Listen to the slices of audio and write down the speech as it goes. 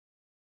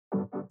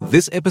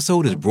This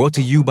episode is brought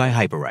to you by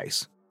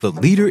Hyperice, the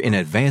leader in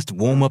advanced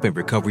warm-up and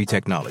recovery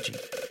technology.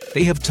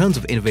 They have tons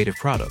of innovative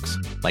products,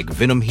 like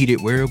Venom-heated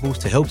wearables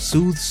to help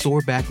soothe sore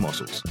back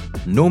muscles,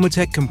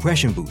 Normatec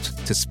compression boots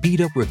to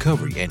speed up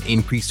recovery and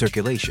increase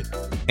circulation,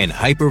 and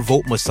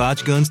Hypervolt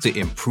massage guns to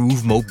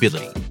improve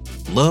mobility.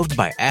 Loved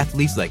by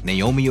athletes like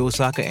Naomi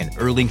Osaka and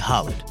Erling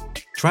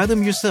Haaland. Try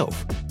them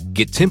yourself.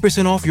 Get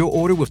 10% off your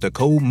order with the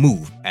code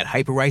MOVE at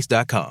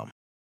hyperice.com.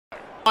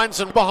 And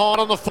behind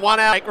on the 1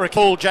 out,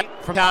 recall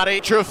Jack from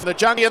Cardi, Truth, the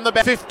Junkie and the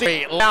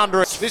 50.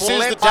 Lounders. This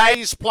is the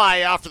day's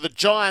play after the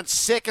Giants'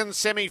 second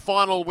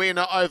semi-final win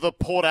over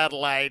Port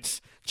Adelaide.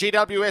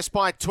 GWS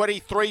by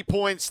 23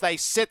 points. They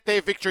set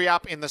their victory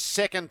up in the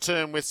second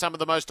term with some of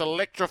the most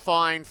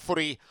electrifying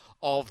footy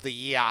of the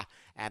year.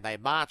 And they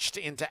marched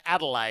into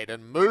Adelaide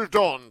and moved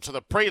on to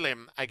the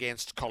prelim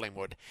against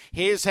Collingwood.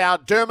 Here's how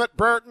Dermot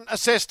Burton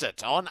assessed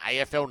it on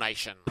AFL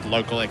Nation.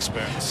 Local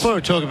experts. Before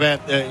we talk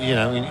about,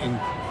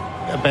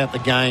 about the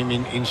game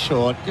in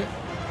short,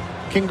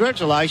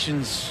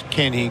 congratulations,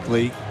 Ken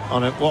Hinkley,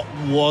 on what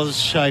was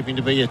shaping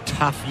to be a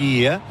tough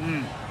year.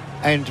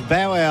 And to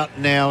bow out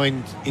now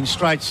in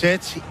straight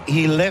sets,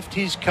 he left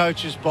his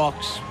coach's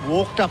box,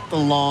 walked up the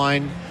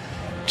line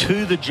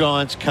to the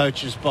Giants'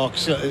 coach's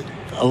box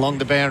along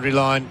the boundary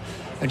line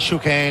and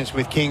shook hands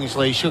with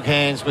Kingsley, shook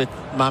hands with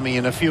Mummy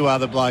and a few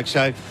other blokes.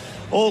 So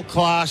all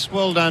class,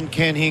 well done,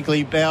 Ken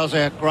Hinkley. Bows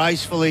out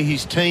gracefully.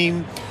 His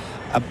team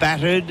are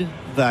battered,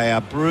 they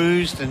are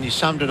bruised, and you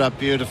summed it up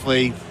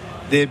beautifully.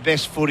 Their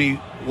best footy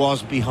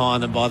was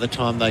behind them by the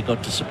time they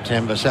got to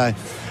September. So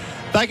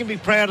they can be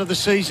proud of the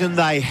season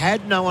they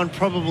had. No one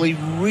probably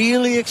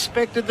really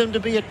expected them to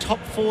be a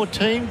top 4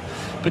 team.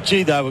 But,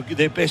 gee,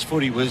 their best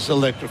footy was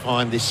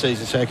electrifying this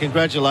season. So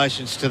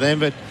congratulations to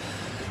them. But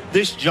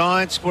this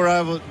Giants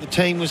the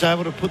team was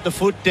able to put the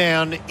foot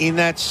down in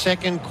that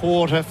second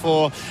quarter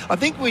for, I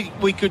think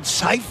we could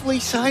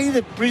safely say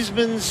that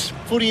Brisbane's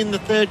footy in the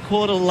third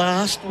quarter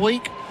last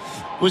week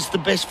was the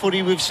best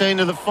footy we've seen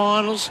of the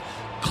finals.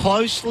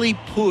 Closely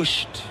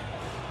pushed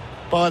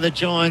by the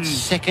Giants'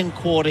 second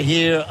quarter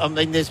here. I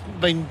mean, there's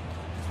been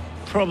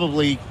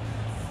probably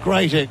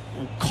greater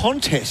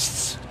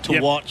contests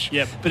to watch.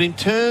 But in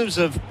terms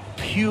of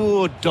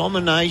pure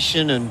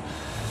domination and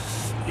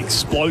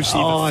explosive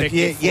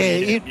effective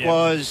it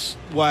was,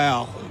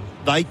 wow.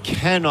 They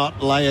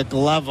cannot lay a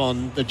glove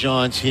on the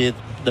Giants here,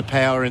 the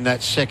power in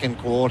that second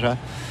quarter.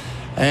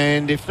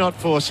 And if not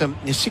for some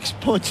 6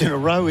 points in a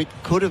row, it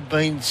could have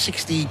been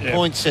 60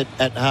 points at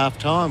half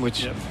time,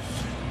 which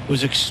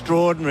was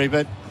extraordinary.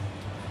 But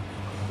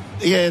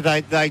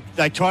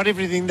they tried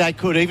everything they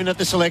could, even at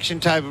the selection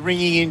table,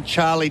 bringing in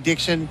Charlie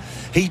Dixon.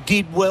 He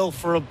did well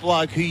for a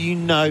bloke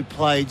who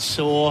played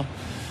sore.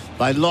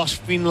 They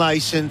lost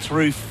Finlayson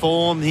through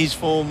form. His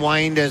form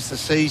waned as the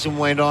season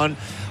went on.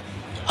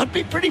 I'd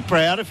be pretty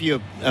proud if you're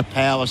a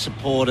Power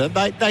supporter.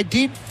 They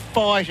did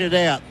fight it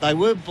out. They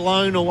were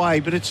blown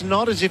away, but it's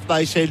not as if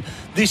they said,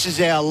 this is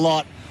our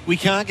lot. We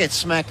can't get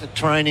smacked at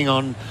training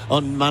on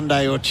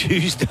Monday or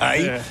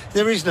Tuesday. Yeah.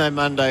 There is no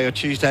Monday or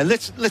Tuesday.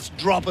 Let's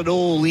drop it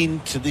all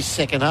into this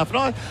second half.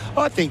 And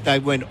I think they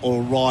went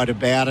all right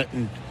about it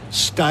and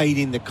stayed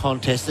in the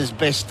contest as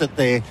best that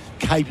their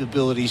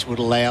capabilities would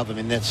allow them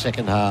in that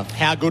second half.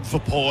 How good for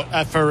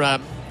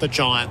the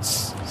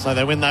Giants. So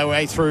they win their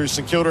way through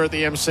St Kilda at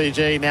the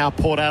MCG, now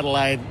Port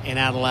Adelaide in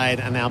Adelaide,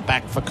 and now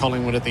back for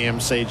Collingwood at the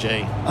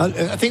MCG.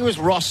 I think it was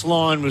Ross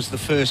Lyon was the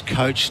first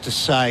coach to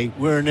say,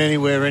 we're an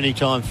anywhere,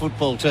 anytime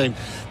football team.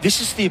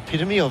 This is the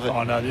epitome of it.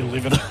 Oh, no, they're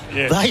living it.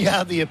 Yeah. They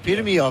are the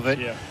epitome of it.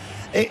 Yeah.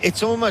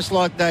 It's almost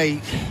like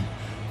they're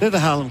the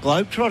Harlem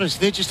Globetrotters.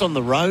 They're just on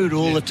the road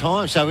all the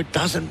time, so it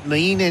doesn't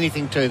mean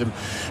anything to them.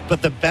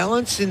 But the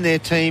balance in their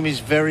team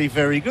is very,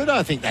 very good.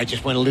 I think they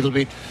just went a little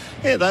bit...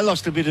 they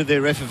lost a bit of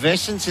their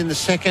effervescence in the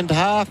second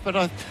half, but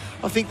I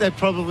think they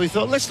probably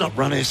thought, let's not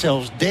run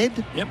ourselves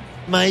dead. Yep.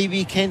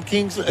 Maybe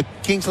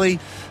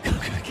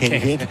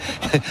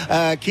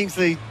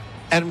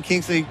Adam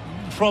Kingsley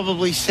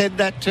probably said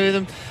that to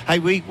them. Hey,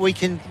 we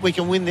can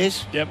win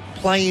this. Yep.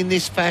 Play in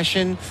this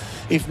fashion.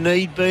 If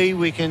need be,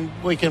 we can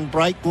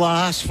break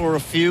glass for a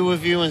few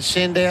of you and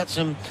send out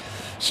some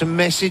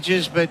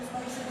messages. But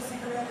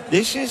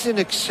this is an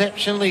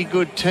exceptionally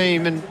good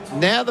team, and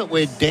now that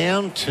we're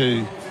down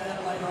to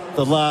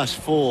the last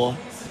 4,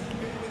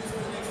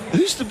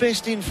 who's the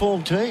best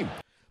informed team?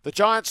 The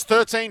Giants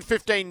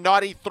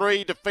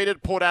 13-15-93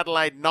 defeated Port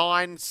Adelaide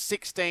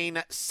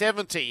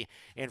 9-16-70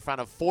 in front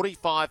of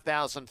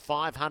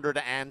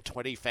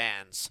 45,520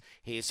 fans.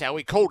 Here's how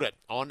he called it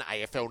on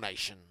AFL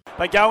Nation.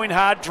 They go in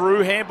hard.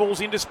 Drew handballs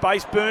into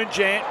space.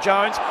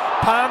 Jones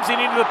palms it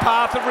into the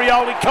path of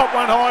Rioli. Cop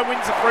one high,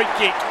 wins the free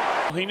kick.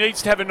 He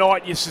needs to have a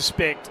night, you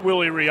suspect,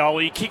 Willie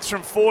Rioli. He kicks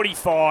from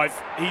 45.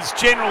 He's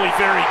generally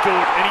very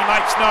good, and he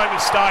makes no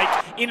mistake.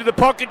 Into the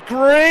pocket,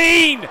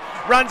 Green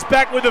runs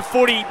back with a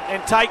footy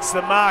and takes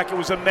the mark. It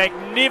was a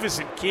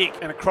magnificent kick,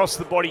 and across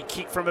the body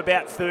kick from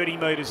about 30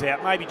 metres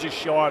out, maybe just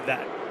shy of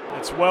that.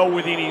 It's well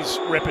within his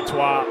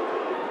repertoire.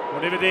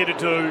 Whatever they're to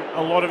do,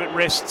 a lot of it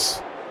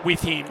rests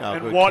with him,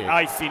 and what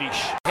a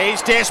finish.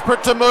 He's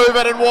desperate to move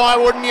it, and why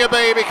wouldn't you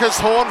be? Because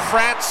Horn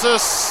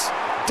Francis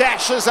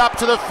dashes up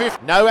to the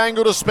 50. No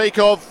angle to speak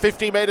of,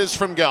 50 metres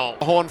from goal.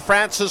 Horn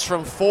Francis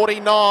from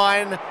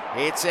 49.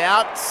 It's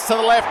out to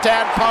the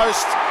left-hand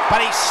post,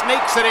 but he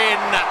sneaks it in.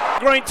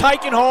 Green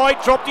taken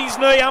high, dropped his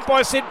knee.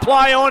 Umpire said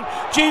play on.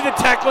 Gee, the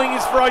tackling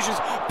is ferocious.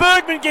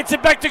 Bergman gets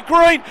it back to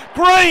Green.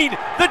 Green,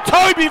 the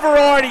Toby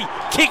variety,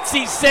 kicks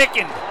his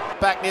second.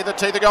 Back near the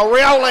teeth of goal.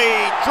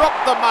 Rioli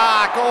dropped the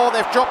mark. Oh,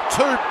 they've dropped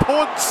 2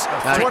 puds.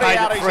 20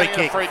 out, he's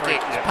a free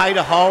kick. He's paid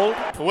a hold.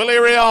 Willie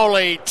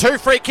Rioli, 2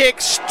 free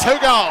kicks, 2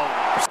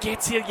 goals.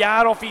 Gets a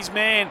yard off his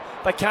man.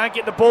 They can't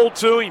get the ball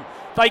to him.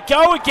 They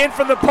go again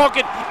from the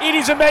pocket. It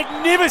is a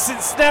magnificent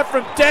snap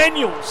from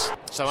Daniels.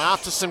 So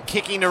after some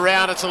kicking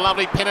around, it's a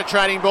lovely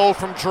penetrating ball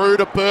from Drew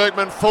to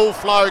Bergman. Full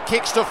flow,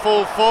 kicks to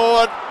full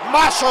forward.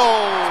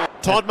 Marshall!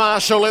 Todd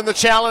Marshall in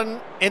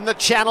the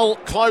channel,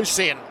 close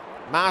in.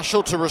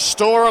 Marshall to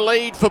restore a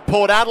lead for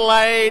Port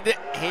Adelaide.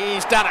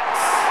 He's done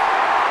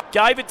it.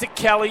 Gave it to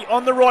Kelly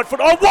on the right foot.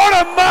 Oh,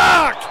 what a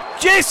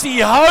mark! Jesse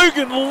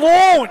Hogan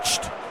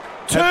launched.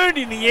 Turned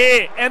in the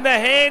air, and the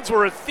hands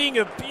were a thing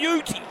of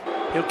beauty.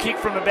 He'll kick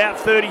from about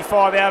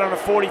 35 out on a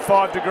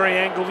 45-degree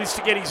angle. This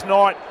to get his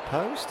night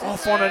Post.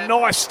 off on a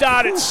nice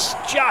start. It's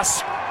just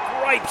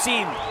scrapes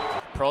in.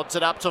 Prods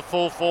it up to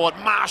full forward.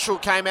 Marshall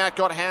came out,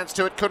 got hands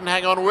to it, couldn't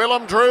hang on.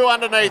 Willem Drew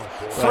underneath,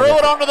 threw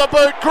it onto the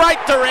boot. Great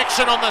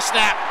direction on the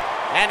snap,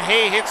 and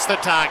he hits the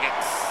target.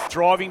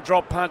 Driving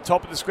drop punt,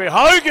 top of the square.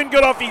 Hogan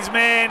got off his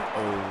man,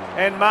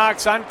 and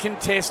marks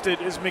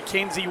uncontested as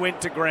Mackenzie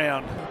went to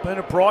ground. Been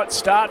a bright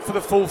start for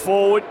the full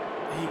forward.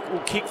 He will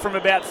kick from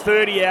about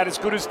 30 out, as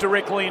good as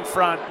directly in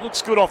front.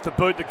 Looks good off the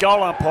boot. The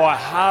goal umpire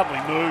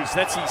hardly moves.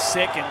 That's his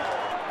second.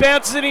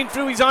 Bounces it in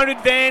through his own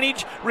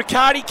advantage.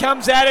 Riccardi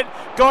comes at it.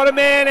 Got a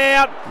man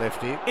out.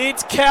 Lefty.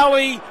 It's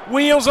Kelly.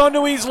 Wheels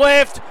onto his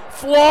left.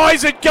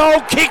 Flies at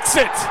goal. Kicks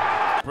it.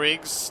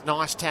 Briggs,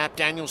 nice tap.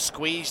 Daniel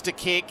squeezed a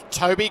kick.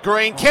 Toby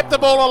Green kept the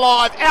ball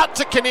alive. Out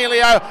to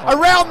Cornelio.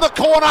 Around the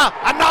corner.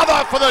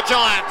 Another for the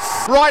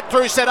Giants. Right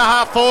through centre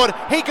half forward.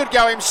 He could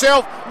go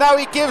himself. No,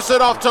 he gives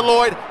it off to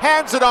Lloyd.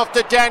 Hands it off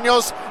to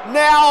Daniels.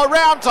 Now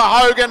around to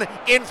Hogan.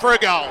 In for a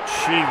goal.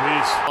 Gee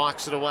whiz.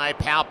 Spikes it away.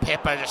 Pal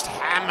Pepper just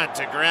hammered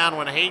to ground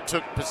when he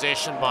took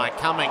possession by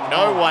coming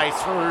no way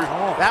through.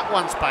 That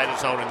one's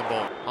Bader's holding the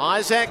ball.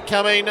 Isaac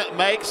Cumming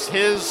makes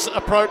his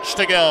approach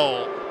to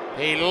goal.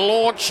 He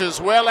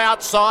launches well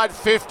outside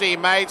 50,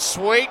 made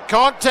sweet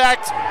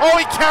contact. Oh,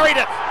 he carried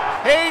it.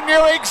 He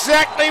knew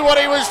exactly what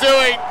he was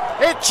doing.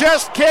 It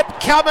just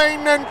kept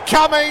coming and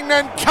coming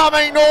and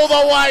coming all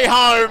the way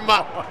home.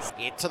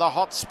 Into the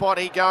hot spot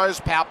he goes.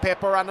 Pal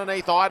Pepper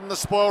underneath, Iden the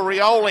spoil.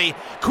 Rioli,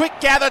 quick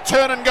gather,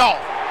 turn and goal.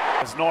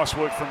 It's nice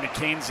work from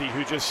Mackenzie,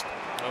 who just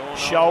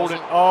shouldered.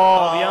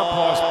 Oh, the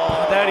umpire's.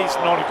 That is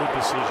not a good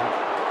decision.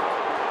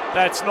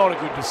 That's not a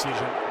good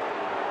decision.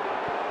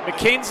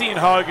 Mackenzie and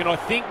Hogan, I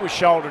think, were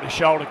shoulder to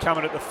shoulder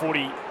coming at the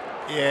footy.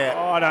 Yeah.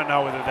 I don't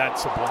know whether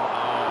that's a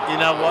block. You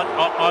know what?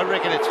 I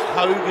reckon it's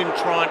Hogan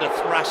trying to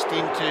thrust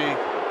into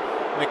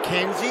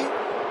Mackenzie.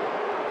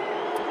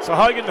 So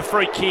Hogan, the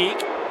free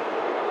kick.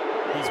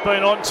 He's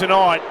been on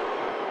tonight.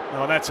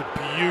 Oh, that's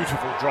a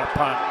beautiful drop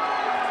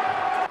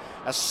punt.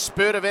 A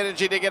spurt of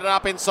energy to get it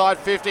up inside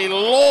 50.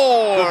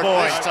 Lord,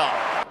 this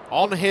time.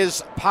 On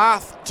his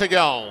path to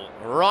goal.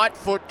 Right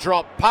foot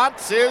drop punt.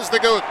 Here's the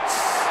goods.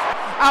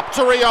 Up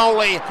to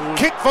Rioli.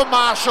 Kick for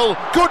Marshall.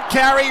 Good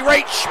carry.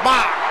 Reach.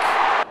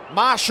 Mark.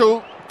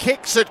 Marshall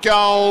kicks at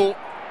goal.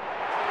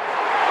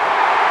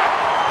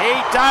 He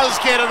does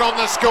get it on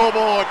the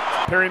scoreboard.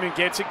 Perryman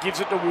gets it,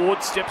 gives it to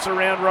Ward, steps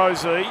around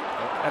Rosie,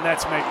 and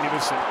that's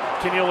magnificent.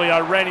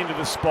 Cornelio ran into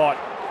the spot,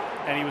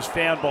 and he was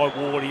found by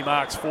Ward. He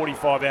marks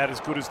 45 out,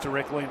 as good as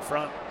directly in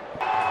front.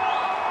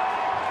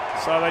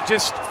 So they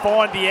just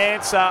find the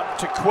answer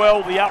to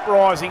quell the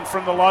uprising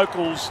from the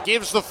locals.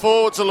 Gives the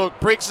forwards a look.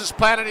 Briggs has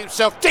planted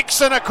himself.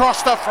 Dixon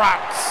across the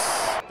front.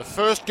 The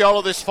first goal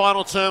of this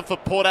final term for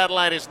Port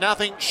Adelaide is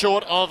nothing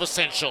short of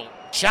essential.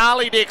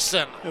 Charlie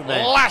Dixon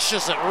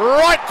lashes it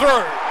right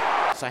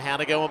through. So how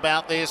to go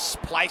about this?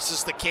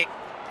 Places the kick,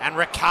 and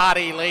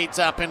Riccardi leads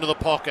up into the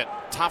pocket.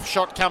 Tough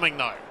shot coming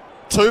though.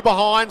 2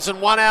 behinds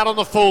and 1 out on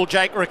the full,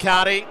 Jake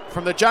Riccardi.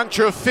 From the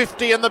juncture of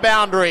 50 and the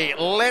boundary.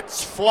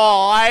 Let's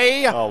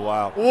fly. Oh,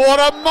 wow.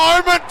 What a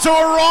moment to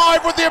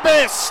arrive with the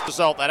abyss.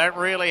 Result, they don't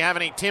really have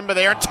any timber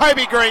there. And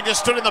Toby Green just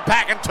stood in the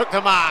pack and took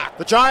the mark.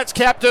 The Giants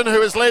captain, who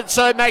has led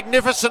so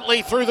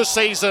magnificently through the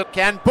season,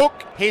 can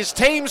book his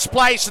team's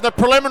place in the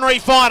preliminary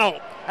final.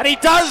 And he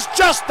does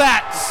just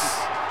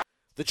that.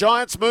 The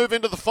Giants move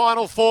into the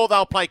Final Four.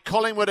 They'll play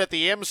Collingwood at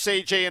the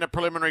MCG in a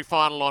preliminary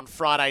final on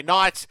Friday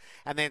night.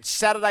 And then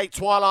Saturday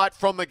twilight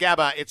from the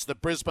Gabba, it's the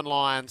Brisbane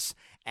Lions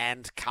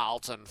and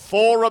Carlton.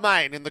 4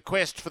 remain in the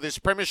quest for this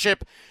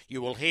premiership.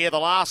 You will hear the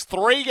last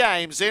 3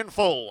 games in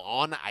full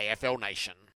on AFL Nation.